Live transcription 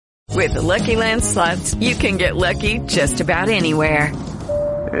With the Lucky Land Slots, you can get lucky just about anywhere.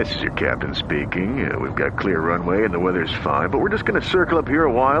 This is your captain speaking. We've got clear runway and the weather's fine, but we're just going to circle up here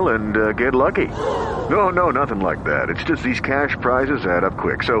a while and get lucky. No, nothing like that. It's just these cash prizes add up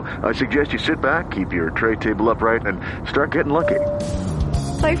quick. So I suggest you sit back, keep your tray table upright, and start getting lucky.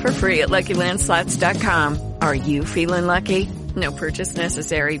 Play for free at LuckyLandSlots.com. Are you feeling lucky? No purchase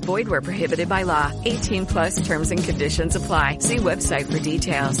necessary. Void where prohibited by law. 18 plus terms and conditions apply. See website for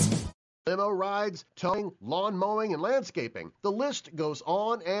details. Limo rides, towing, lawn mowing, and landscaping. The list goes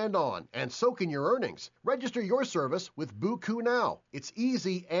on, and so can your earnings. Register your service with Buku Now. It's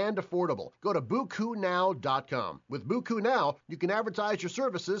easy and affordable. Go to BukuNow.com. With Buku Now, you can advertise your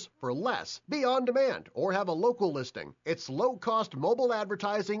services for less, be on demand, or have a local listing. It's low-cost mobile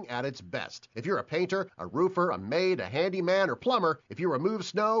advertising at its best. If you're a painter, a roofer, a maid, a handyman, or plumber, if you remove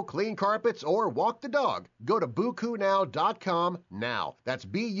snow, clean carpets, or walk the dog, go to BukuNow.com now. That's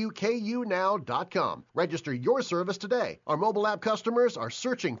BUKU now.com. Register your service today. Our mobile app customers are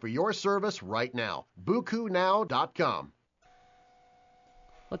searching for your service right now. BukuNow.com.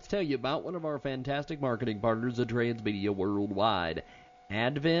 Let's tell you about one of our fantastic marketing partners at Transmedia Worldwide,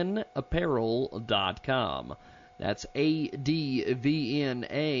 AdvinApparel.com. That's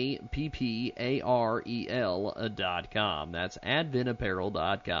AdvinApparel.com. That's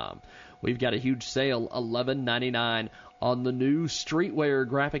AdvinApparel.com. We've got a huge sale, $11.99 on the new streetwear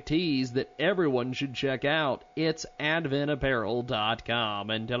graphic tees that everyone should check out. It's AdvinApparel.com.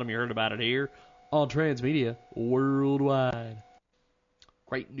 And tell them you heard about it here on Transmedia Worldwide.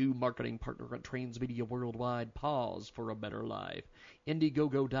 Great new marketing partner at Transmedia Worldwide. Pause for a better life.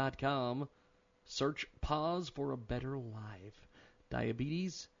 Indiegogo.com. Search Pause for a Better Life.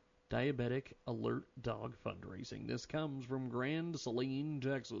 Diabetes, Diabetic Alert Dog Fundraising. This comes from Grand Saline,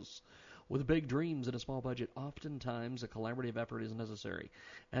 Texas. With big dreams and a small budget, oftentimes a collaborative effort is necessary.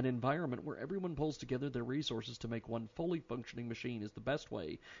 An environment where everyone pulls together their resources to make one fully functioning machine is the best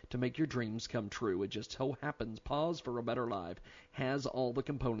way to make your dreams come true. It just so happens Pause for a Better Life has all the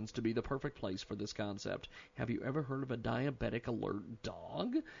components to be the perfect place for this concept. Have you ever heard of a diabetic alert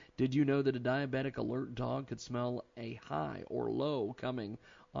dog? Did you know that a diabetic alert dog could smell a high or low coming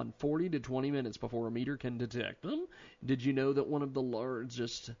on 40 to 20 minutes before a meter can detect them? Did you know that one of the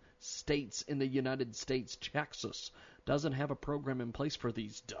largest states in the United States, Texas, doesn't have a program in place for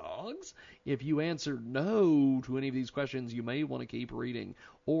these dogs? If you answered no to any of these questions, you may want to keep reading,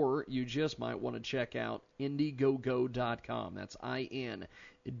 or you just might want to check out Indiegogo.com. That's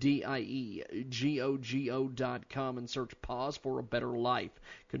INDIEGOGO.com and search Pause for a Better Life.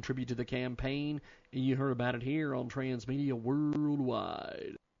 Contribute to the campaign, and you heard about it here on Transmedia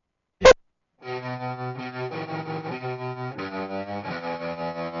Worldwide.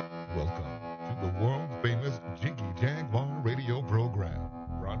 Welcome to the world-famous Jiggy Jaguar radio program,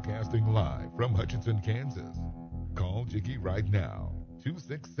 broadcasting live from Hutchinson, Kansas. Call Jiggy right now,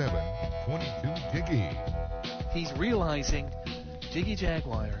 267-22-JIGGY. He's realizing Jiggy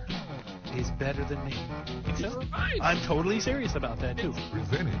Jaguar is better than me. I'm totally serious about that, too.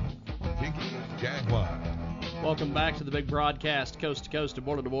 Presenting Jiggy Jaguar. Welcome back to the big broadcast, coast to coast and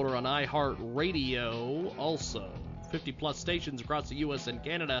border to border on iHeartRadio. Also, 50-plus stations across the U.S. and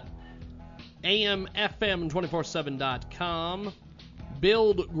Canada. AM, FM, 247.com.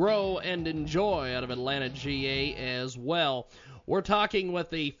 Build, grow, and enjoy out of Atlanta, GA as well. We're talking with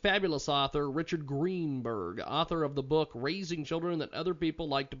the fabulous author, Richard Greenburg, author of the book Raising Children That Other People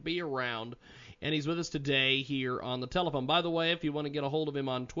Like to Be Around. And he's with us today here on the telephone. By the way, if you want to get a hold of him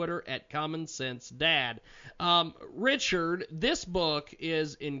on Twitter, at Common Sense Dad. Richard, this book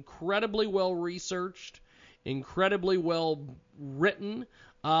is incredibly well researched, incredibly well written.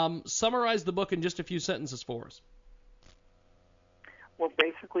 Summarize the book in just a few sentences for us. Well,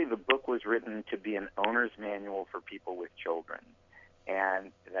 basically, the book was written to be an owner's manual for people with children.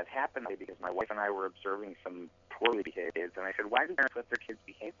 And that happened because my wife and I were observing some poorly behaved kids. And I said, why do parents let their kids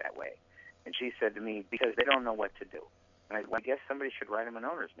behave that way? And she said to me, because they don't know what to do. And I said, well, I guess somebody should write them an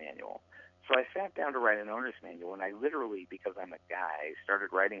owner's manual. So I sat down to write an owner's manual, and I literally, because I'm a guy,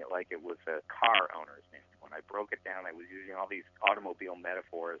 started writing it like it was a car owner's manual. When I broke it down, I was using all these automobile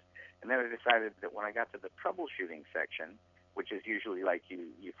metaphors. And then I decided that when I got to the troubleshooting section, which is usually like you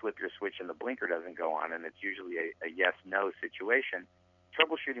flip your switch and the blinker doesn't go on, and it's usually a yes-no situation,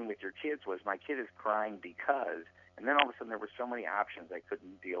 troubleshooting with your kids was, my kid is crying because, and then all of a sudden there were so many options I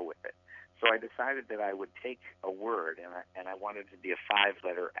couldn't deal with it. So I decided that I would take a word, and I wanted it to be a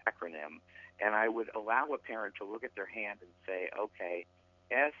 5-letter acronym, and I would allow a parent to look at their hand and say, okay,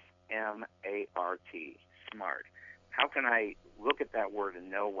 S-M-A-R-T, smart. How can I look at that word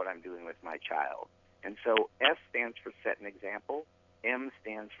and know what I'm doing with my child? And so S stands for set an example, M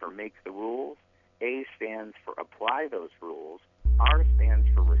stands for make the rules, A stands for apply those rules, R stands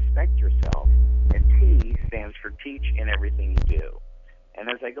for respect yourself, and T stands for teach in everything you do. And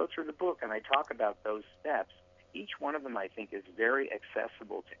as I go through the book and I talk about those steps, each one of them I think is very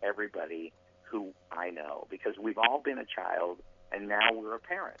accessible to everybody who I know, because we've all been a child and now we're a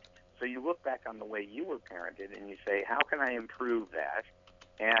parent. So you look back on the way you were parented and you say, how can I improve that?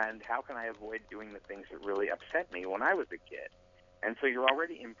 And how can I avoid doing the things that really upset me when I was a kid? And so you're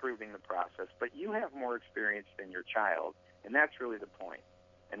already improving the process, but you have more experience than your child, and that's really the point.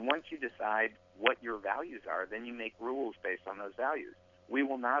 And once you decide what your values are, then you make rules based on those values. We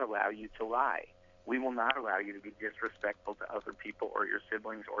will not allow you to lie. We will not allow you to be disrespectful to other people or your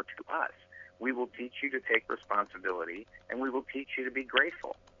siblings or to us. We will teach you to take responsibility, and we will teach you to be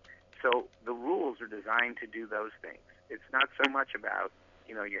grateful. So the rules are designed to do those things. It's not so much about,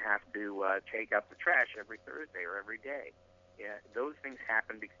 you have to take out the trash every Thursday or every day. Yeah, those things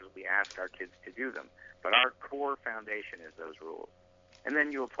happen because we ask our kids to do them. But our core foundation is those rules. And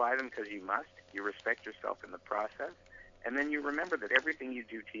then you apply them because you must. You respect yourself in the process. And then you remember that everything you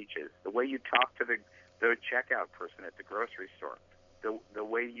do teaches. The way you talk to the checkout person at the grocery store, the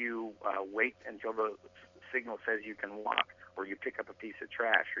way you wait until the signal says you can walk, or you pick up a piece of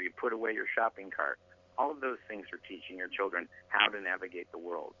trash, or you put away your shopping cart. All of those things are teaching your children how to navigate the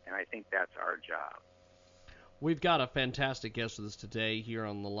world. And I think that's our job. We've got a fantastic guest with us today here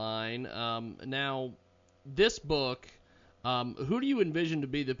on the line. Now, this book, who do you envision to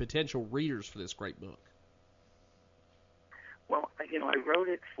be the potential readers for this great book? Well, I wrote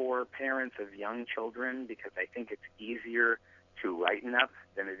it for parents of young children because I think it's easier to lighten up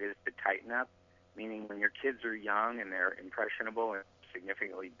than it is to tighten up, meaning when your kids are young and they're impressionable and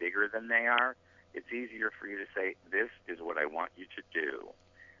significantly bigger than they are, it's easier for you to say, this is what I want you to do.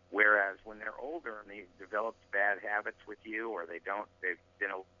 Whereas when they're older and they've developed bad habits with you, or they've been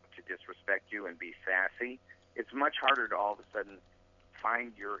able to disrespect you and be sassy, it's much harder to all of a sudden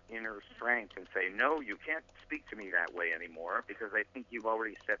find your inner strength and say, no, you can't speak to me that way anymore, because I think you've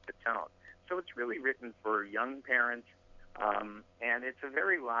already set the tone. So it's really written for young parents, and it's a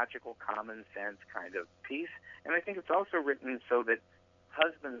very logical, common sense kind of piece. And I think it's also written so that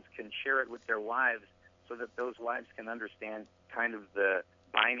husbands can share it with their wives, so that those wives can understand kind of the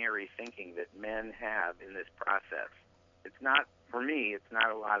binary thinking that men have in this process. It's not, for me, it's not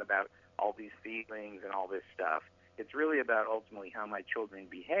a lot about all these feelings and all this stuff. It's really about ultimately how my children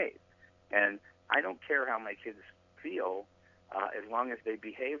behave. And I don't care how my kids feel as long as they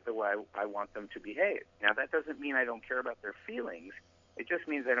behave the way I want them to behave. Now, that doesn't mean I don't care about their feelings. It just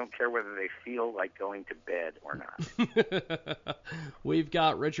means I don't care whether they feel like going to bed or not. We've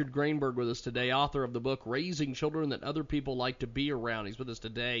got Richard Greenburg with us today, author of the book Raising Children That Other People Like to Be Around. He's with us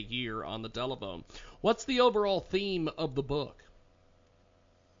today here on the telephone. What's the overall theme of the book?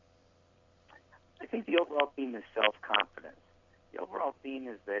 I think the overall theme is self-confidence. The overall theme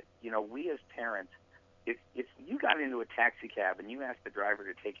is that, we as parents, if you got into a taxi cab and you asked the driver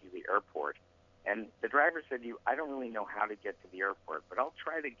to take you to the airport, and the driver said to you, I don't really know how to get to the airport, but I'll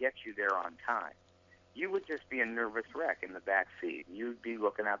try to get you there on time, you would just be a nervous wreck in the back seat. You'd be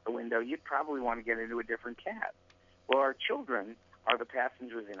looking out the window. You'd probably want to get into a different cab. Well, our children are the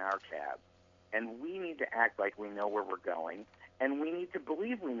passengers in our cab, and we need to act like we know where we're going, and we need to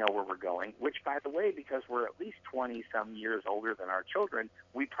believe we know where we're going, which, by the way, because we're at least 20-some years older than our children,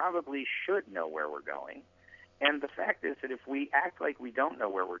 we probably should know where we're going. And the fact is that if we act like we don't know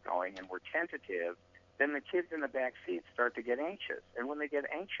where we're going and we're tentative, then the kids in the back seat start to get anxious. And when they get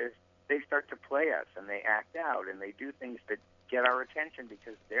anxious, they start to play us, and they act out, and they do things that get our attention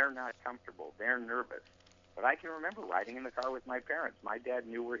because they're not comfortable. They're nervous. But I can remember riding in the car with my parents. My dad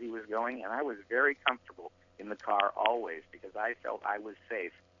knew where he was going, and I was very comfortable in the car always because I felt I was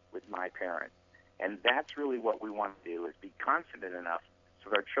safe with my parents. And that's really what we want to do, is be confident enough so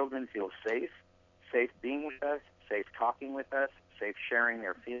that our children feel safe being with us, safe talking with us, safe sharing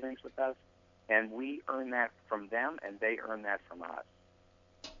their feelings with us, and we earn that from them, and they earn that from us.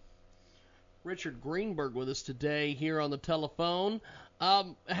 Richard Greenburg with us today here on the telephone.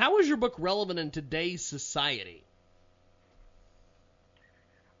 How is your book relevant in today's society?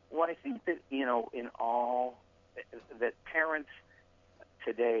 Well, I think that, that parents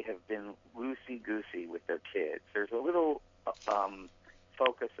today have been loosey-goosey with their kids. There's a little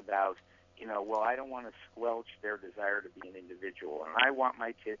focus about, I don't want to squelch their desire to be an individual, and I want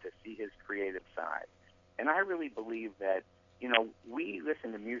my kid to see his creative side. And I really believe that, we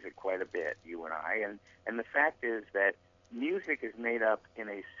listen to music quite a bit, you and I, and the fact is that music is made up in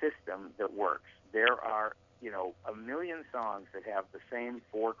a system that works. There are, a million songs that have the same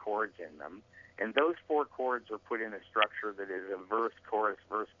 4 chords in them, And those 4 chords are put in a structure that is a verse, chorus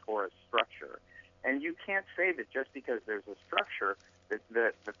structure. And you can't say that just because there's a structure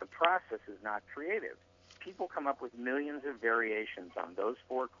that the process is not creative. People come up with millions of variations on those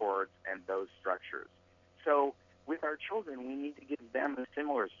 4 chords and those structures. So with our children, we need to give them a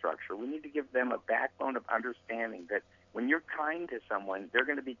similar structure. We need to give them a backbone of understanding that when you're kind to someone, they're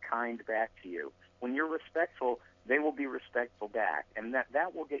going to be kind back to you. When you're respectful, they will be respectful back. And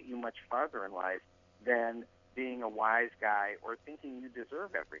that will get you much farther in life than being a wise guy or thinking you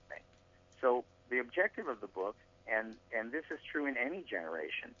deserve everything. So the objective of the book, and this is true in any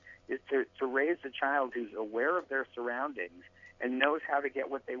generation, is to raise a child who's aware of their surroundings and knows how to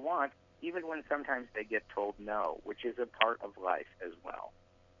get what they want, even when sometimes they get told no, which is a part of life as well.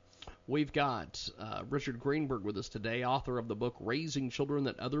 We've got Richard Greenburg with us today, author of the book Raising Children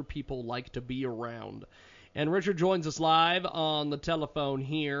That Other People Like to Be Around. And Richard joins us live on the telephone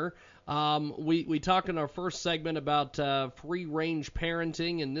here. We talked in our first segment about free-range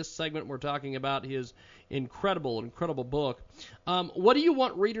parenting. In this segment, we're talking about his incredible book. What do you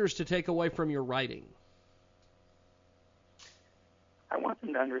want readers to take away from your writing? I want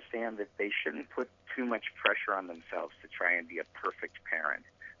them to understand that they shouldn't put too much pressure on themselves to try and be a perfect parent.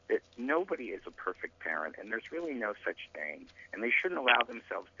 That nobody is a perfect parent, and there's really no such thing. And they shouldn't allow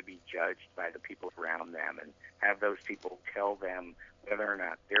themselves to be judged by the people around them and have those people tell them whether or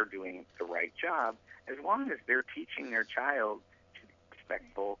not they're doing the right job, as long as they're teaching their child to be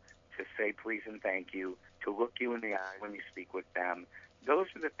respectful, to say please and thank you, to look you in the eye when you speak with them. Those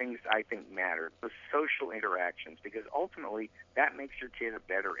are the things I think matter, the social interactions, because ultimately that makes your kid a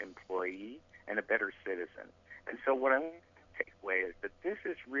better employee and a better citizen. And so what I want to take away is that this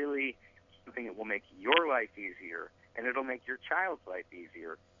is really something that will make your life easier, and it'll make your child's life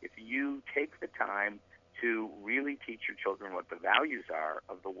easier if you take the time to really teach your children what the values are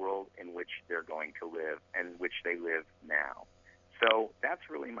of the world in which they're going to live and which they live now. So that's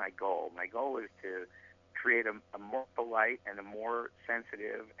really my goal. My goal is to create a more polite and a more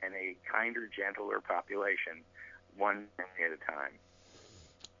sensitive and a kinder, gentler population, one family at a time.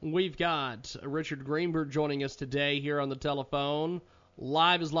 We've got Richard Greenburg joining us today here on the telephone,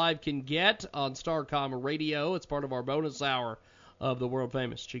 live as live can get on Starcom Radio. It's part of our bonus hour of the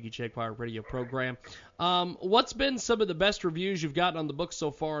world-famous Jiggy Jaguar radio program. What's been some of the best reviews you've gotten on the book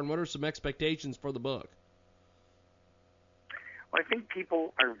so far, and what are some expectations for the book? Well, I think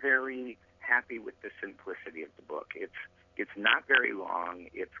people are very happy with the simplicity of the book. It's not very long.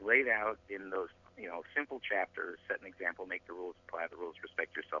 It's laid out in those simple chapters: set an example, make the rules, apply the rules,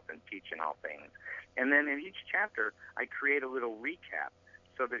 respect yourself, and teach in all things. And then in each chapter, I create a little recap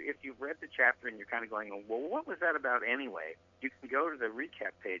so that if you've read the chapter and you're kind of going, well, what was that about anyway? You can go to the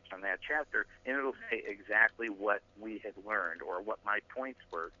recap page on that chapter, and it'll say exactly what we had learned or what my points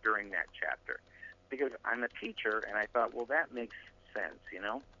were during that chapter. Because I'm a teacher, and I thought, well, that makes sense,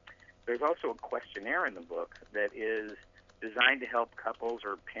 There's also a questionnaire in the book that is designed to help couples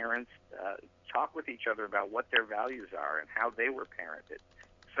or parents talk with each other about what their values are and how they were parented.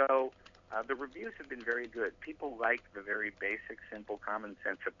 So the reviews have been very good. People like the very basic, simple, common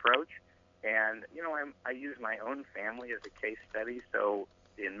sense approach. And, I use my own family as a case study, so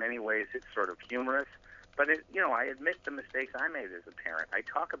in many ways it's sort of humorous. But, I admit the mistakes I made as a parent. I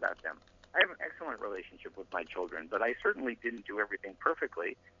talk about them. I have an excellent relationship with my children, but I certainly didn't do everything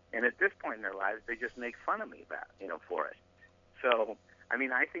perfectly. And at this point in their lives, they just make fun of me for it. So,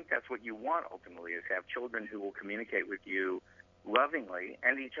 I think that's what you want ultimately, is have children who will communicate with you lovingly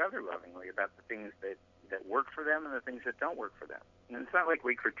and each other lovingly about the things that work for them and the things that don't work for them. And it's not like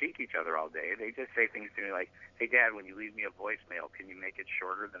we critique each other all day. They just say things to me like, hey, Dad, when you leave me a voicemail, can you make it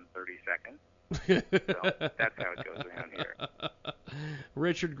shorter than 30 seconds? So that's how it goes around here.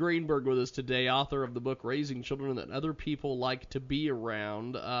 Richard Greenburg with us today, author of the book Raising Children That Other People Like to Be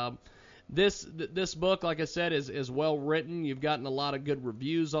Around. This book, like I said, is well written. You've gotten a lot of good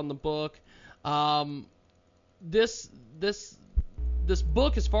reviews on the book. This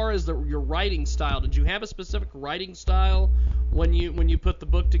book, as far as your writing style, did you have a specific writing style when you put the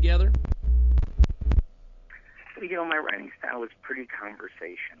book together? My writing style is pretty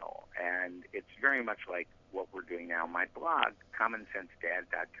conversational, and it's very much like what we're doing now. My blog,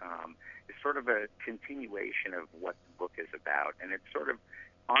 commonsensedad.com, is sort of a continuation of what the book is about, and it's sort of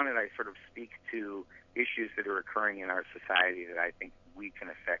on it. I sort of speak to issues that are occurring in our society that I think we can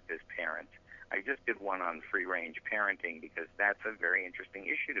affect as parents. I just did one on free-range parenting because that's a very interesting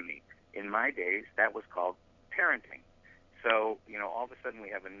issue to me. In my days, that was called parenting. So, all of a sudden we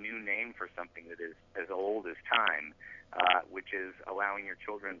have a new name for something that is as old as time, which is allowing your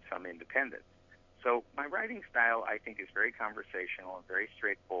children some independence. So my writing style, I think, is very conversational and very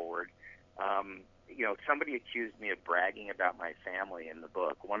straightforward. Somebody accused me of bragging about my family in the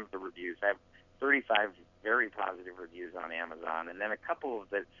book. One of the reviews, I have 35 very positive reviews on Amazon, and then a couple of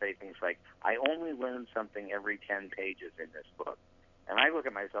that say things like, I only learn something every 10 pages in this book. And I look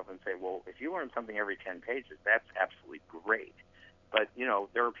at myself and say, well, if you learn something every 10 pages, that's absolutely great. But,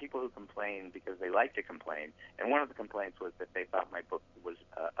 there are people who complain because they like to complain, and one of the complaints was that they thought my book was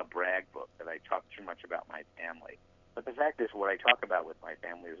a brag book, that I talked too much about my family. But the fact is, what I talk about with my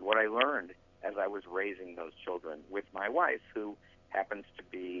family is what I learned as I was raising those children with my wife, who happens to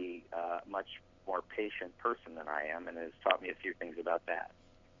be a much more patient person than I am and has taught me a few things about that.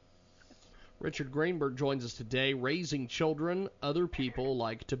 Richard Greenburg joins us today, raising children other people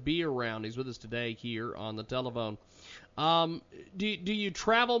like to be around. He's with us today here on the telephone. Do you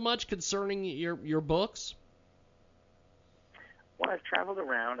travel much concerning your books? Well, I've traveled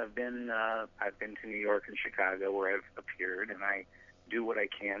around. I've been to New York and Chicago where I've appeared, and I do what I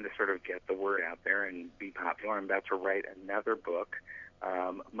can to sort of get the word out there and be popular. I'm about to write another book.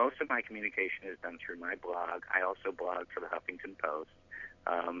 Most of my communication is done through my blog. I also blog for the Huffington Post,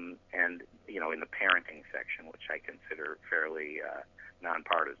 and in the parenting section, which I consider fairly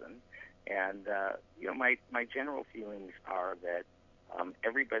nonpartisan. And my general feelings are that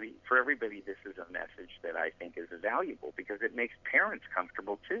for everybody, this is a message that I think is valuable because it makes parents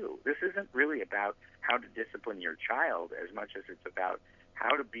comfortable too. This isn't really about how to discipline your child as much as it's about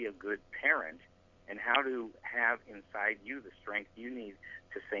how to be a good parent and how to have inside you the strength you need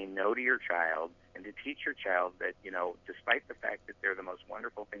to say no to your child and to teach your child that, despite the fact that they're the most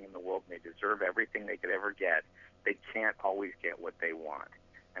wonderful thing in the world and they deserve everything they could ever get, they can't always get what they want.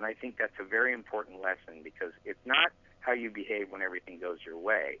 And I think that's a very important lesson because it's not how you behave when everything goes your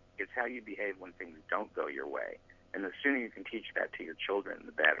way. It's how you behave when things don't go your way. And the sooner you can teach that to your children,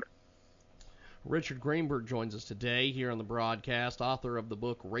 the better. Richard Greenburg joins us today here on the broadcast, author of the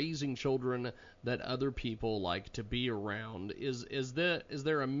book Raising Children That Other People Like to Be Around. Is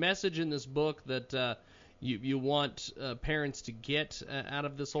there a message in this book that you want parents to get out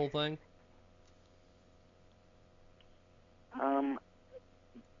of this whole thing?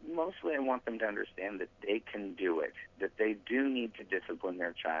 Mostly I want them to understand that they can do it, that they do need to discipline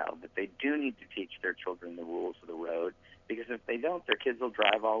their child, that they do need to teach their children the rules of the road, because if they don't, their kids will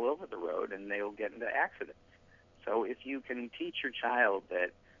drive all over the road and they'll get into accidents. So if you can teach your child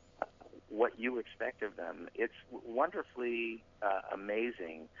that what you expect of them, it's wonderfully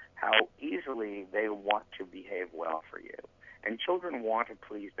amazing how easily they want to behave well for you. And children want to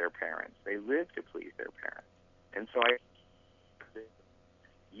please their parents. They live to please their parents. And so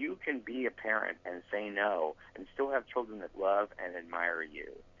you can be a parent and say no and still have children that love and admire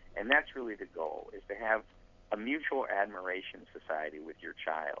you. And that's really the goal, is to have a mutual admiration society with your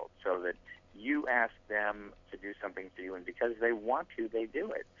child so that you ask them to do something for you, and because they want to, they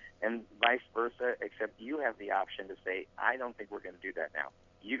do it. And vice versa, except you have the option to say, I don't think we're going to do that now.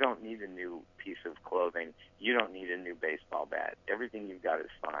 You don't need a new piece of clothing. You don't need a new baseball bat. Everything you've got is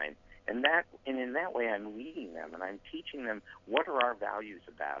fine. And in that way, I'm leading them, and I'm teaching them what are our values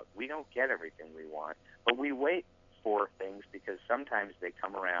about. We don't get everything we want, but we wait for things because sometimes they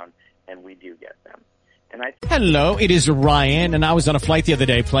come around and we do get them. Hello, it is Ryan, and I was on a flight the other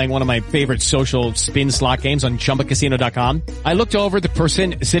day playing one of my favorite social spin slot games on ChumbaCasino.com. I looked over at the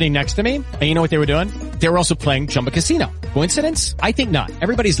person sitting next to me, and you know what they were doing? They were also playing Chumba Casino. Coincidence? I think not.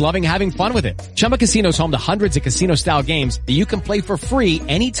 Everybody's loving having fun with it. Chumba Casino is home to hundreds of casino-style games that you can play for free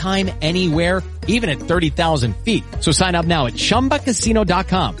anytime, anywhere, even at 30,000 feet. So sign up now at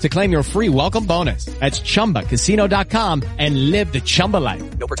ChumbaCasino.com to claim your free welcome bonus. That's ChumbaCasino.com and live the Chumba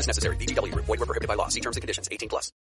life. No purchase necessary. VGW. Void where prohibited by law. See terms and conditions. 18+.